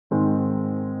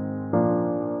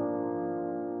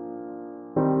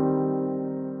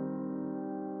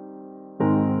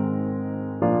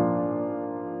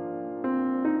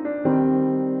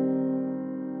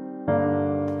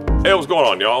Hey, what's going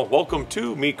on, y'all? Welcome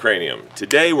to Meat Cranium.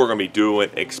 Today we're going to be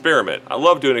doing an experiment. I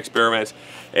love doing experiments,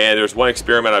 and there's one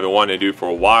experiment I've been wanting to do for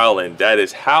a while, and that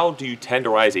is how do you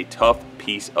tenderize a tough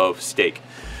piece of steak?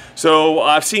 So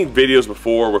I've seen videos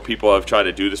before where people have tried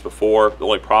to do this before. The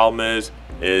only problem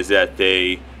is that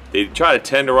they try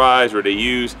to tenderize, or they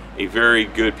use a very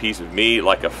good piece of meat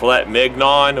like a filet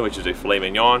mignon, which is a filet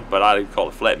mignon, but I call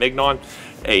it filet mignon,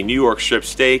 a New York strip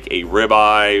steak, a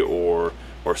ribeye, or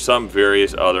some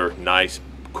various other nice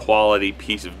quality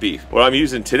piece of beef. What I'm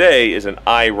using today is an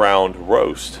eye-round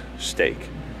roast steak.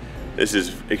 This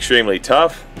is extremely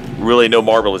tough, really no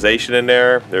marbleization in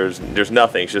there. There's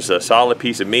nothing, it's just a solid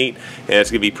piece of meat, and it's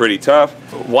gonna be pretty tough.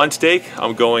 One steak,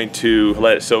 I'm going to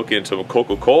let it soak in some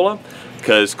Coca-Cola,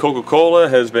 because Coca-Cola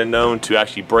has been known to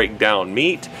actually break down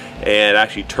meat and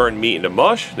actually turn meat into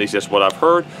mush. At least that's what I've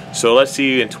heard. So let's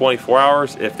see in 24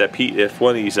 hours if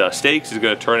one of these steaks is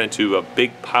going to turn into a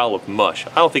big pile of mush.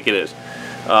 I don't think it is.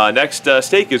 Next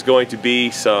steak is going to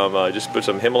be some, just put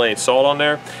some Himalayan salt on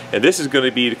there, and this is going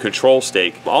to be the control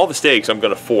steak. All the steaks I'm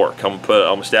going to fork. I'm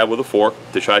gonna stab with a fork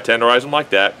to try to tenderize them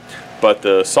like that. But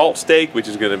the salt steak, which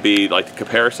is going to be like the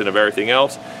comparison of everything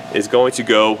else, is going to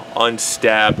go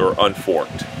unstabbed or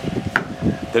unforked.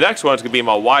 The next one is going to be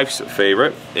my wife's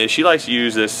favorite, and she likes to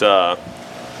use this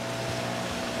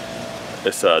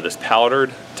this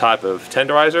powdered type of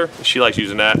tenderizer. She likes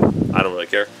using that. I don't really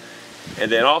care.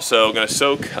 And then also I'm going to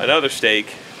soak another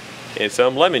steak in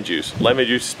some lemon juice. Lemon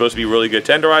juice is supposed to be a really good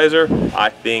tenderizer. I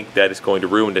think that it's going to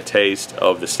ruin the taste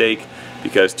of the steak,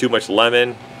 because too much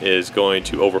lemon is going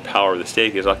to overpower the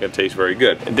steak. It's not going to taste very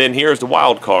good. And then here's the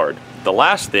wild card. The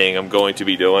last thing I'm going to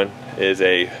be doing is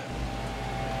a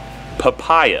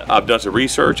papaya. I've done some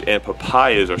research, and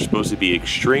papayas are supposed to be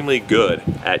extremely good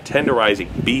at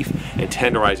tenderizing beef and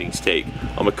tenderizing steak.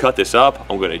 I'm going to cut this up.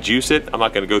 I'm going to juice it. I'm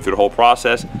not going to go through the whole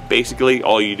process. Basically,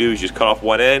 all you do is just cut off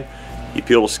one end, you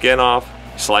peel the skin off,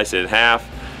 slice it in half,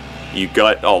 you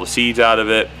gut all the seeds out of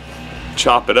it,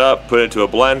 chop it up, put it into a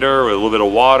blender with a little bit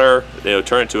of water,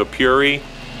 turn it to a puree,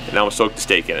 and I'm gonna soak the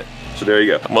steak in it. So there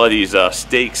you go. I'm gonna let these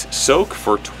steaks soak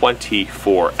for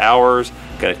 24 hours.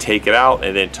 Gonna take it out,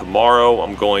 and then tomorrow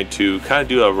I'm going to kind of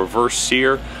do a reverse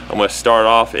sear. I'm gonna start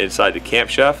off inside the Camp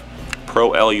Chef Pro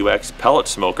LUX pellet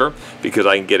smoker, because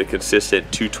I can get a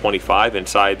consistent 225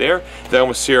 inside there. Then I'm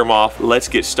gonna sear them off. Let's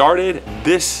get started.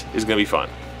 This is gonna be fun.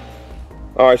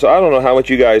 Alright, so I don't know how much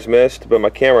you guys missed, but my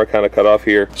camera kind of cut off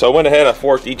here. So I went ahead and I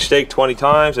forked each steak 20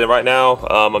 times, and right now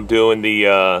I'm doing the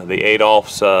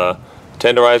Adolph's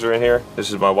tenderizer in here.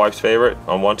 This is my wife's favorite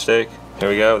on one steak. Here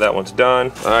we go, that one's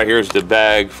done. Alright, here's the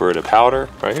bag for the powder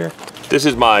right here. This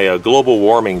is my global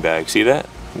warming bag, see that?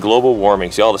 Global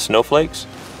warming, see all the snowflakes?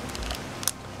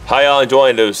 How y'all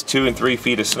enjoying those 2 and 3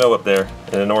 feet of snow up there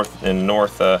in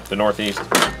the northeast?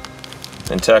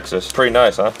 In Texas. Pretty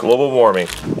nice, huh? Global warming.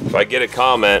 If I get a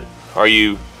comment, are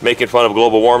you making fun of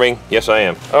global warming? Yes, I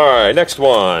am. All right, next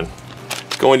one.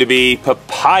 It's going to be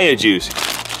papaya juice.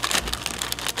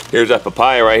 Here's that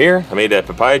papaya right here. I made that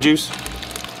papaya juice.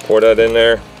 Pour that in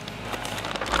there.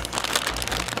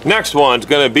 Next one's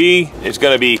gonna be, it's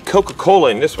gonna be Coca-Cola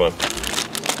in this one.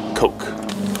 Coke.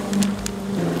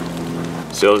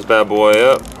 Seal this bad boy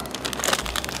up.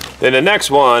 Then the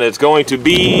next one is going to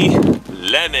be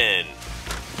lemon.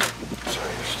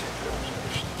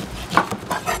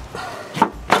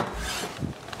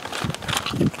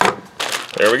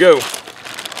 There we go.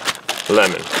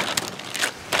 Lemon.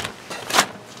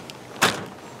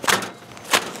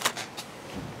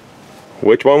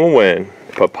 Which one will win?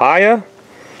 Papaya,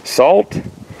 salt,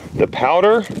 the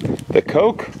powder, the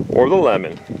Coke, or the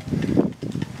lemon?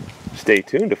 Stay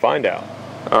tuned to find out.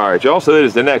 Alright, y'all, so it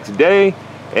is the next day,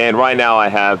 and right now I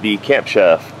have the Camp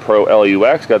Chef Pro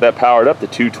LUX. Got that powered up to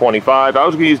 225. I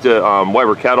was going to use the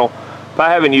Weber kettle, but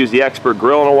I haven't used the Expert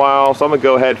Grill in a while, so I'm gonna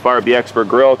go ahead and fire up the Expert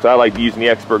Grill, because I like using the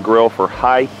Expert Grill for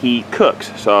high heat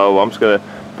cooks. So I'm just gonna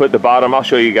put the bottom. I'll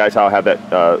show you guys how I have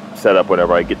that set up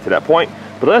whenever I get to that point.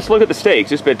 But let's look at the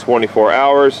steaks. It's been 24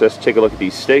 hours. Let's take a look at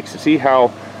these steaks to see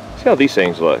how these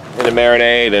things look. And the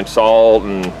marinade and salt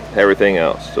and everything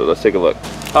else. So let's take a look.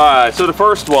 All right, so the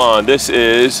first one, this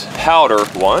is powder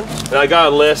one. And I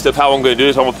got a list of how I'm gonna do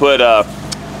this. I'm gonna put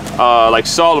like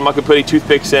salt, I'm not gonna put any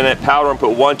toothpicks in it. Powder, I'm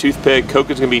gonna put 1 toothpick. Coke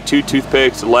is gonna be 2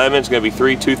 toothpicks. Lemon's gonna be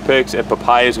 3 toothpicks, and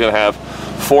papaya is gonna have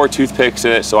 4 toothpicks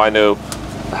in it, so I know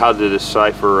how to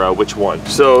decipher which one.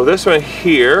 So this one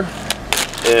here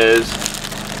is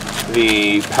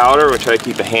the powder. I'm gonna try to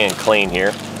keep the hand clean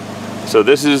here. So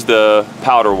this is the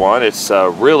powder one. It's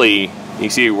really, you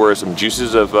see where some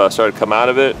juices have started to come out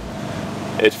of it.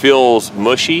 It feels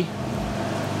mushy.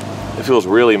 It feels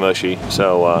really mushy.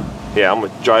 So Yeah, I'm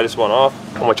gonna dry this one off.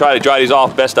 I'm gonna try to dry these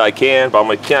off best I can, but I'm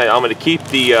gonna keep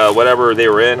the whatever they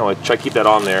were in. I'm gonna try to keep that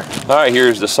on there. All right,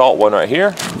 here's the salt one right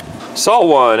here. Salt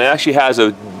one, it actually has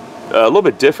a little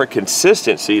bit different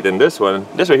consistency than this one.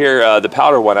 This one here, the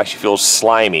powder one, actually feels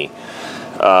slimy.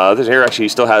 This here actually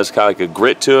still has kind of like a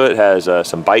grit to it, has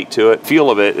some bite to it. Feel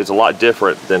of it is a lot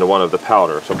different than the one of the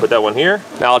powder. So put that one here.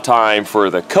 Now time for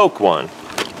the Coke one.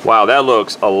 Wow, that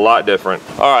looks a lot different.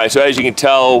 All right, so as you can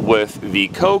tell with the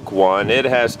Coke one, it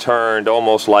has turned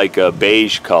almost like a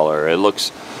beige color. It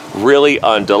looks really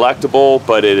undelectable,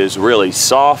 but it is really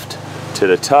soft to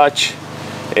the touch.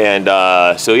 And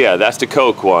so yeah, that's the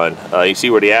Coke one. You see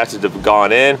where the acids have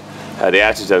gone in. The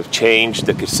acids have changed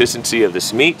the consistency of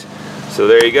this meat. So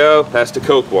there you go, that's the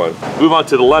Coke one. Move on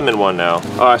to the lemon one now.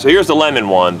 All right, so here's the lemon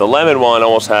one. The lemon one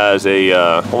almost has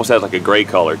like a gray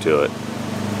color to it.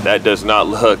 That does not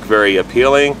look very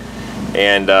appealing,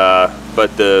 and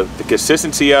but the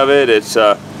consistency of it, it's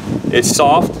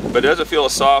soft, but it doesn't feel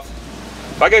as soft.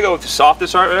 If I gotta go with the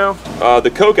softest right now,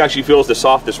 the Coke actually feels the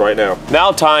softest right now.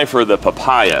 Now time for the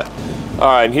papaya. All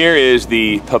right, and here is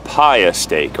the papaya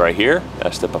steak right here.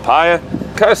 That's the papaya.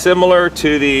 Kind of similar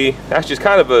to the, actually it's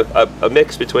kind of a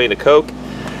mix between the Coke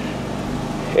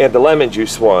and the lemon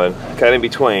juice one, kind of in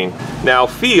between. Now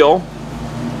feel.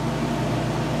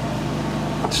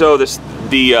 So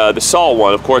the salt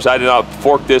one, of course, I did not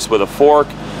fork this with a fork,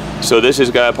 so this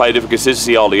is gonna probably different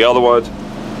consistency all the other ones.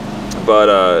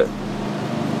 But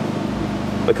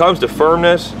when it comes to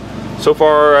firmness, so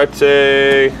far I'd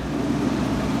say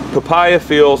papaya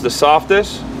feels the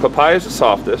softest. Papaya is the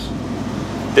softest.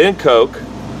 Then Coke.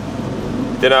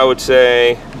 Then I would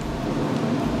say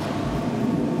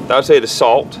the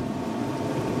salt.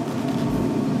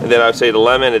 And then I'd say the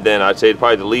lemon, and then I'd say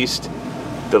probably the least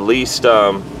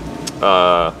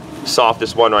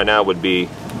softest one right now would be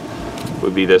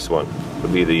this one.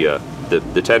 Would be the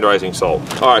tenderizing salt.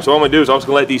 All right, so what I'm gonna do is I'm just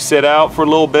gonna let these sit out for a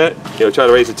little bit. You know, try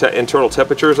to raise the internal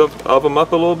temperatures of them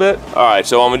up a little bit. All right,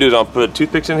 so what I'm gonna do is I'll put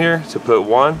toothpicks in here. So put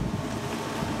 1,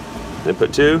 then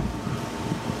put 2,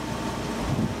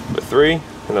 put 3,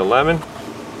 and a lemon,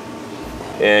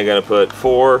 and gonna put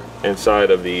 4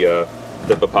 inside of the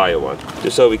papaya one,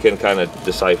 just so we can kind of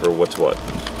decipher what's what.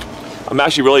 I'm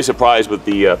actually really surprised with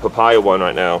the papaya one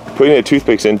right now. Putting the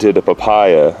toothpicks into the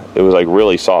papaya, it was like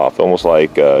really soft, almost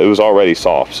like it was already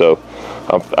soft. So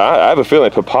I have a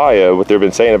feeling papaya, what they've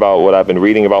been saying about what I've been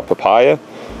reading about papaya,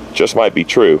 just might be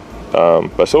true.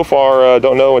 But so far,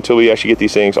 don't know until we actually get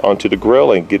these things onto the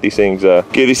grill and get these things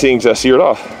seared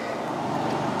off.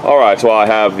 All right, so I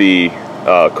have the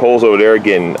coals over there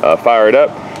getting fired up.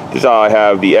 This is how I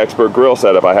have the expert grill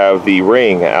setup. I have the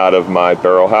ring out of my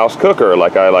barrel house cooker,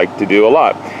 like I like to do a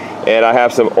lot. And I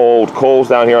have some old coals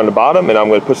down here on the bottom, and I'm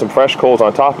going to put some fresh coals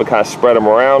on top and kind of spread them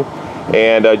around,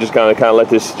 and just kind of let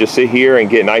this just sit here and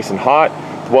get nice and hot.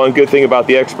 One good thing about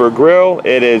the expert grill,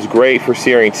 it is great for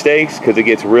searing steaks because it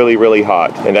gets really, really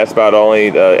hot. And that's about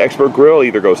only the expert grill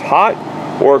either goes hot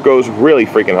or it goes really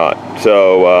freaking hot.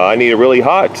 So I need it really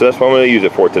hot, so that's what I'm going to use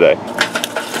it for today.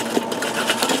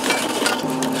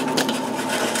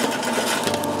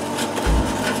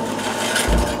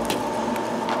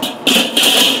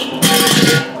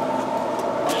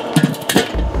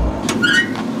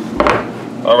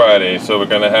 Alrighty, so we're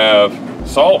going to have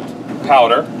salt,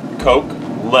 powder, Coke,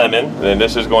 lemon, and then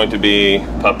this is going to be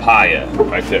papaya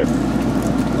right there.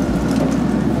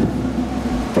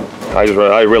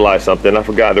 I realized something. I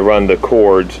forgot to run the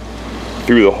cords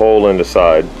through the hole in the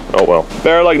side. Oh well.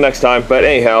 Better luck next time. But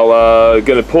anyhow,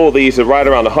 gonna pull these right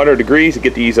around 100 degrees to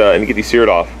get these seared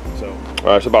off. So,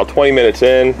 alright, so about 20 minutes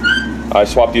in, I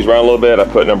swapped these around a little bit. I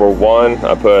put number 1.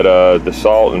 I put the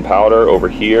salt and powder over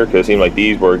here because it seemed like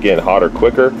these were getting hotter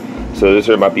quicker. So this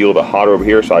here might be a little bit hotter over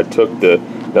here. So I took the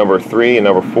number 3 and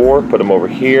number 4, put them over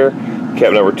here,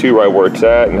 kept number 2 right where it's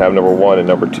at, and have number 1 and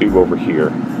number 2 over here.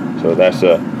 So that's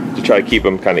to try to keep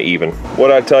them kind of even.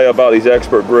 What I tell you about these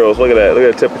expert grills, look at that, look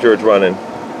at the temperature it's running.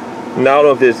 Now I don't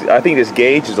know if this, I think this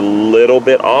gauge is a little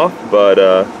bit off, but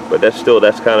that's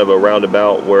kind of a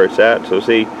roundabout where it's at. So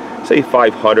say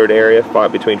 500 area,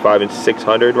 between 5 and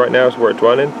 600 right now is where it's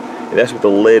running, and that's with the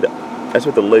lid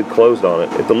closed on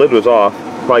it. If the lid was off,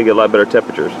 probably get a lot better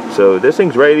temperatures. So this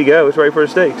thing's ready to go. It's ready for the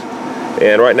steaks.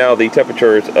 And right now the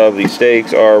temperatures of the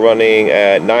steaks are running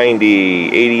at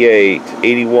 90, 88,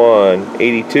 81,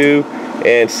 82,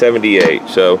 and 78.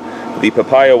 So the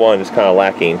papaya one is kind of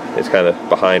lacking. It's kind of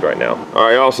behind right now. All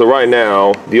right, also right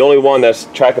now, the only one that's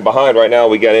tracking behind right now,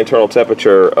 we got internal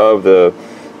temperature of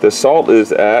the salt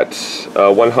is at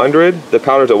 100, the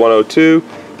powder's at 102,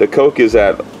 the Coke is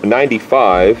at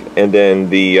 95, and then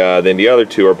the other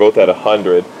two are both at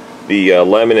 100. the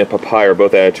lemon and papaya are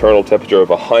both at an internal temperature of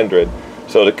 100.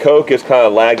 So the Coke is kind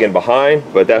of lagging behind,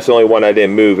 but that's the only one I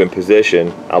didn't move in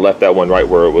position. I left that one right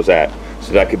where it was at.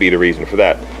 So that could be the reason for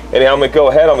that. Anyhow, I'm gonna go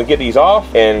ahead, I'm gonna get these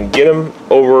off and get them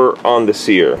over on the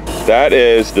sear. That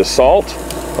is the salt.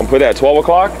 I'm gonna put that at 12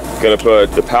 o'clock. Gonna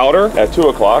put the powder at 2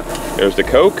 o'clock. There's the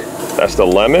Coke, that's the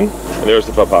lemon, and there's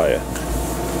the papaya.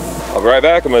 I'll be right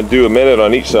back, I'm gonna do a minute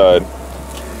on each side.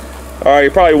 All right,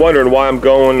 you're probably wondering why I'm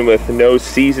going with no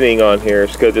seasoning on here.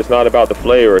 It's because it's not about the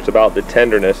flavor, it's about the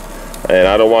tenderness. And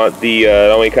I don't want the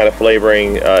any kind of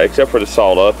flavoring except for the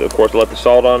salt. Of course, I left the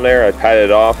salt on there, I patted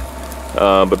it off.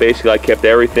 But basically I kept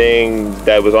everything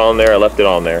that was on there, I left it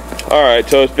on there. All right,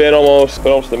 so it's been almost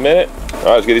a minute. All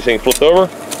right, let's get these things flipped over.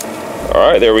 All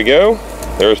right, there we go.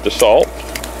 There's the salt.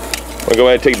 I'm gonna go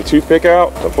ahead and take the toothpick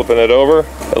out. I'm flipping it over.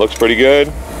 That looks pretty good.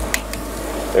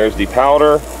 There's the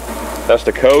powder. That's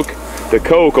the Coke. The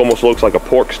Coke almost looks like a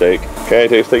pork steak. Okay,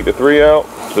 let's take the 3 out.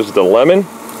 This is the lemon.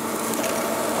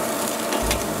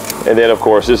 And then of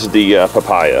course, this is the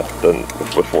papaya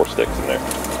with 4 sticks in there.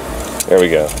 There we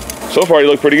go. So far, you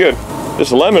look pretty good.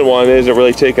 This lemon one isn't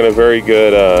really taking a very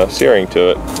good searing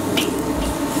to it.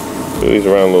 Move these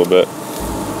around a little bit.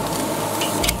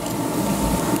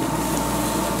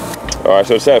 All right,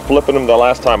 so instead of flipping them, the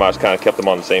last time I just kind of kept them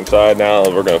on the same side. Now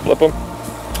we're gonna flip them.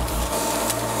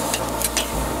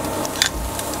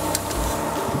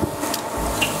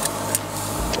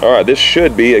 All right, this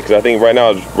should be it, because I think right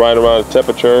now it's right around the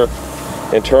temperature.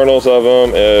 Internals of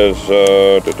them is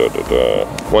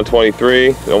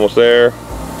 123, almost there.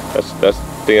 I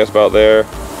think that's about there.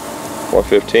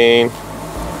 115,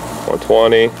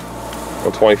 120,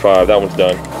 125. That one's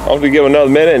done. I'm gonna give them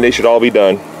another minute, and they should all be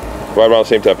done, right around the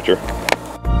same temperature.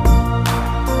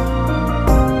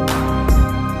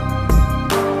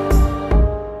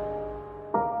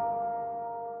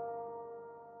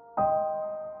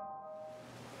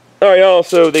 All right, y'all.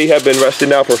 So they have been resting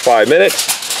now for 5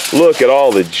 minutes. Look at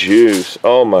all the juice.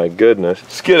 Oh my goodness.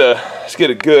 Let's get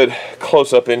a good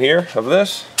close up in here of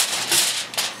this.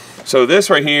 So this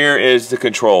right here is the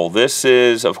control. This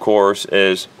is, of course,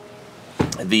 is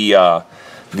the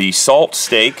salt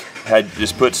steak. Had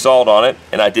just put salt on it,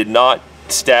 and I did not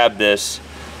stab this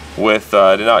with,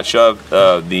 did not shove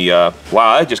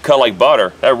wow, that just cut like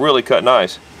butter. That really cut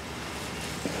nice.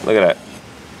 Look at that.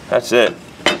 That's it.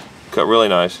 Cut really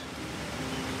nice.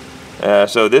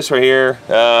 So this right here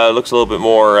looks a little bit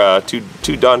more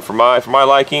too done for my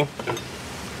liking.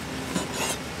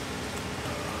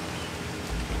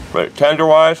 But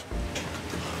tender-wise,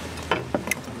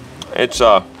 it's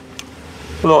a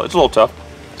little tough.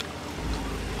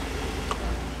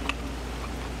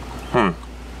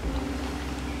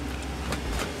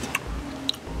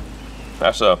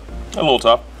 That's a little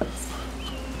tough.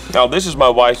 Now this is my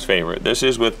wife's favorite. This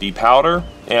is with the powder,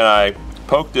 and I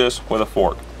poke this with a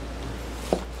fork.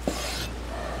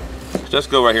 Just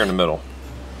go right here in the middle.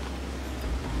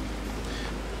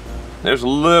 There's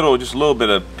just a little bit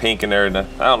of pink in there. I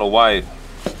don't know why. I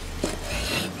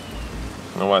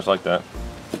don't know why it's like that.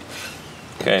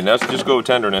 Okay, now let's just go with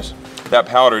tenderness. That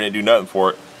powder didn't do nothing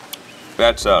for it.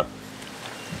 That's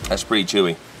pretty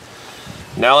chewy.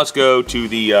 Now let's go to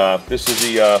the this is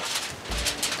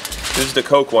the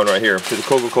Coke one right here. To the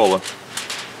Coca-Cola.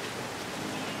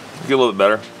 Get a little bit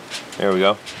better. There we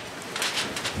go.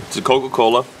 It's a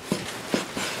Coca-Cola.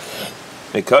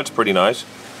 It cuts pretty nice.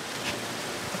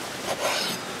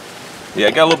 Yeah,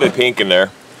 I got a little bit of pink in there.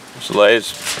 So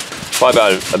it's probably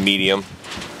about a medium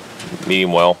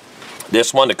well.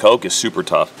 This one, the Coke, is super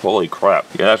tough. Holy crap.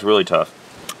 Yeah, that's really tough.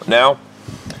 Now,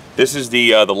 this is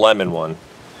the lemon one.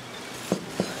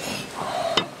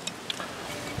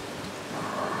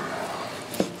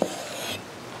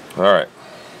 All right.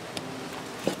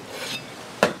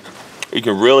 You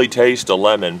can really taste the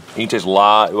lemon. You can taste a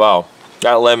lot. Wow.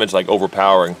 That lemon's like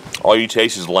overpowering. All you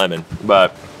taste is lemon.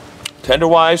 But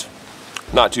tender-wise,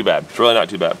 not too bad. It's really not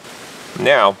too bad.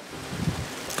 Now,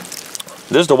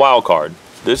 this is the wild card.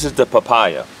 This is the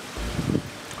papaya.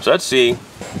 So let's see.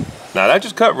 Now that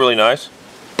just cut really nice.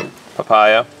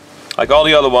 Papaya. Like all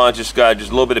the other ones, just got just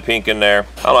a little bit of pink in there.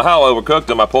 I don't know how I overcooked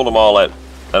them. I pulled them all at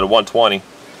a 120,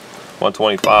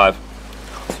 125.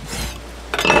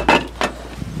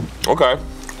 Okay.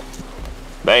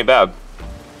 That ain't bad.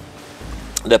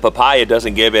 The papaya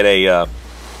doesn't give it a you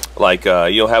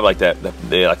don't have like that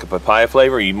like a papaya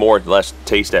flavor. You more or less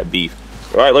taste that beef.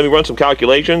 All right, let me run some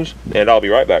calculations, and I'll be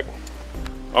right back.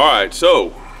 All right,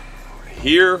 so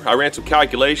here I ran some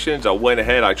calculations. I went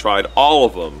ahead, I tried all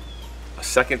of them a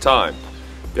second time.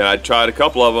 Then I tried a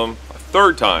couple of them a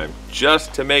third time,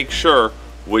 just to make sure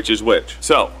which is which.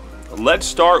 So let's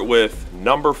start with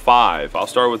number 5. I'll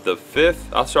start with the 5th.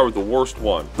 I'll start with the worst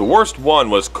one. The worst one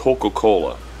was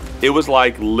Coca-Cola. It was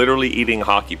like literally eating a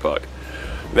hockey puck.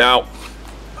 Now,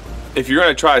 if you're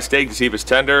gonna try a steak to see if it's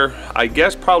tender, I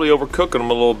guess probably overcooking them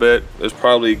a little bit is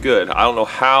probably good. I don't know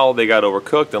how they got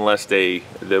overcooked unless they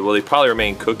probably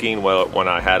remained cooking when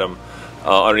I had them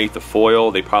underneath the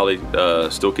foil. They probably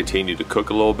still continue to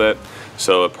cook a little bit.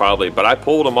 So it probably, but I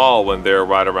pulled them all when they're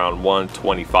right around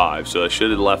 125. So I should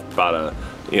have left about a,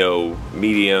 you know,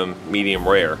 medium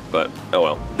rare. But oh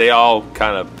well, they all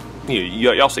kind of,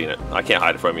 y'all seen it. I can't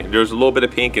hide it from you. There's a little bit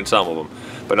of pink in some of them,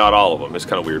 but not all of them. It's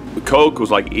kind of weird. The Coke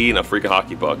was like eating a freaking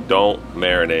hockey puck. Don't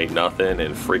marinate nothing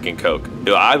in freaking Coke.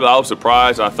 I was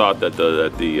surprised. I thought that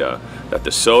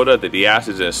the soda, that the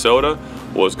acids in soda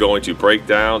was going to break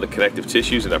down the connective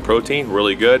tissues and that protein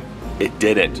really good. It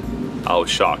didn't. I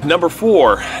was shocked. Number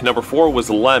four was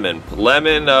lemon.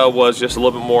 Lemon was just a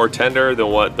little bit more tender than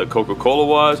what the Coca-Cola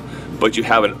was, but you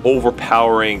have an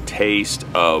overpowering taste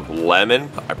of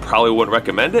lemon. I probably wouldn't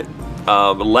recommend it.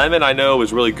 Lemon, I know,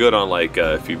 is really good on like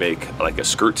if you make like a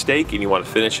skirt steak and you want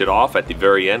to finish it off at the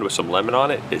very end with some lemon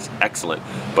on it, is excellent.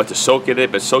 But to soak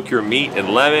your meat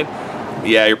in lemon,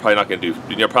 yeah, you're probably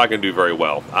gonna do very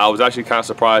well. I was actually kind of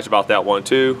surprised about that one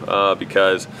too,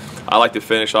 because I like to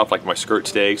finish off like my skirt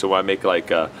steaks, or when I make like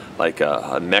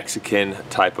a Mexican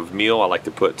type of meal, I like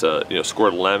to put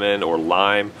squirt lemon or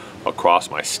lime across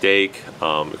my steak,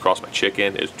 across my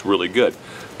chicken. It's really good.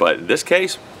 But in this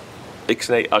case,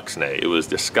 ixnay uxnay. It was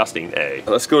disgusting.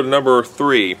 Let's go to number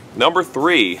 3. Number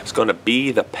 3 is going to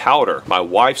be the powder. My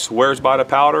wife swears by the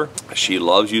powder. She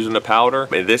loves using the powder.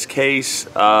 In this case,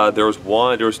 there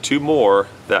was 2 more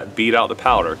that beat out the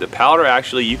powder. The powder,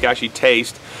 actually, you can actually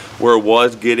taste where it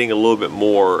was getting a little bit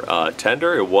more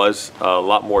tender. It was a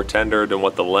lot more tender than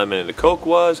what the lemon and the Coke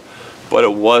was, but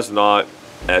it was not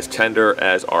as tender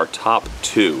as our top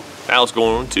 2. Now let's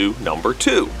go on to number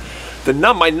 2.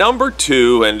 My number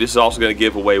 2, and this is also going to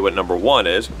give away what number 1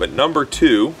 is, but number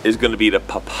 2 is going to be the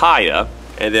papaya,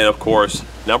 and then of course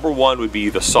number 1 would be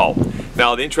the salt.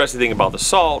 Now the interesting thing about the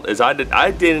salt is I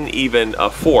didn't even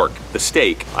fork the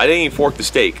steak. I didn't even fork the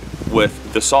steak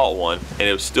with the salt one, and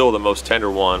it was still the most tender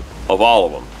one of all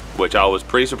of them, which I was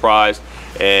pretty surprised,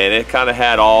 and it kind of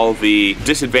had all the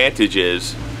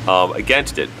disadvantages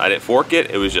against it. I didn't fork it,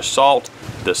 it was just salt.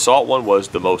 The salt one was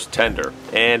the most tender.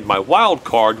 And my wild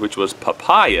card, which was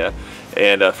papaya,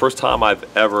 and first time I've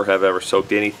ever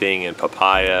soaked anything in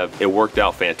papaya, it worked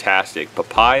out fantastic.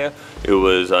 Papaya, it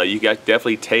was you got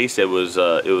definitely taste it was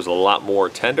a lot more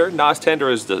tender, not as tender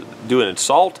as doing in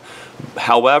salt.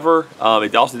 However,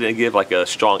 it also didn't give like a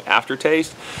strong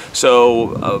aftertaste.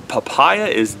 So papaya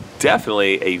is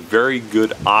definitely a very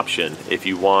good option if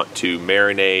you want to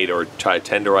marinate or try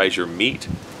to tenderize your meat.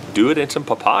 Do it in some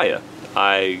papaya.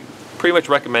 I pretty much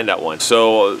recommend that one.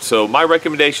 So my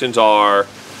recommendations are: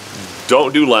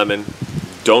 don't do lemon,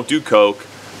 don't do Coke,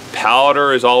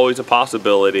 powder is always a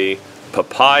possibility,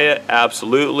 papaya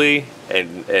absolutely,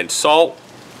 and salt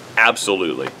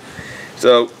absolutely.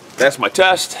 So that's my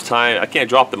test. I can't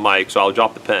drop the mic, so I'll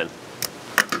drop the pen.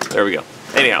 There we go.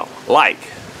 Anyhow, like,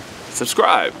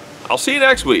 subscribe. I'll see you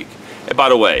next week. And by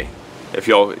the way,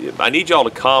 I need y'all to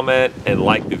comment and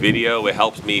like the video. It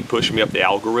helps me push me up the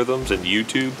algorithms in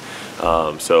YouTube.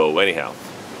 So anyhow,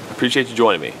 I appreciate you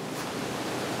joining me.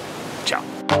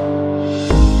 Ciao.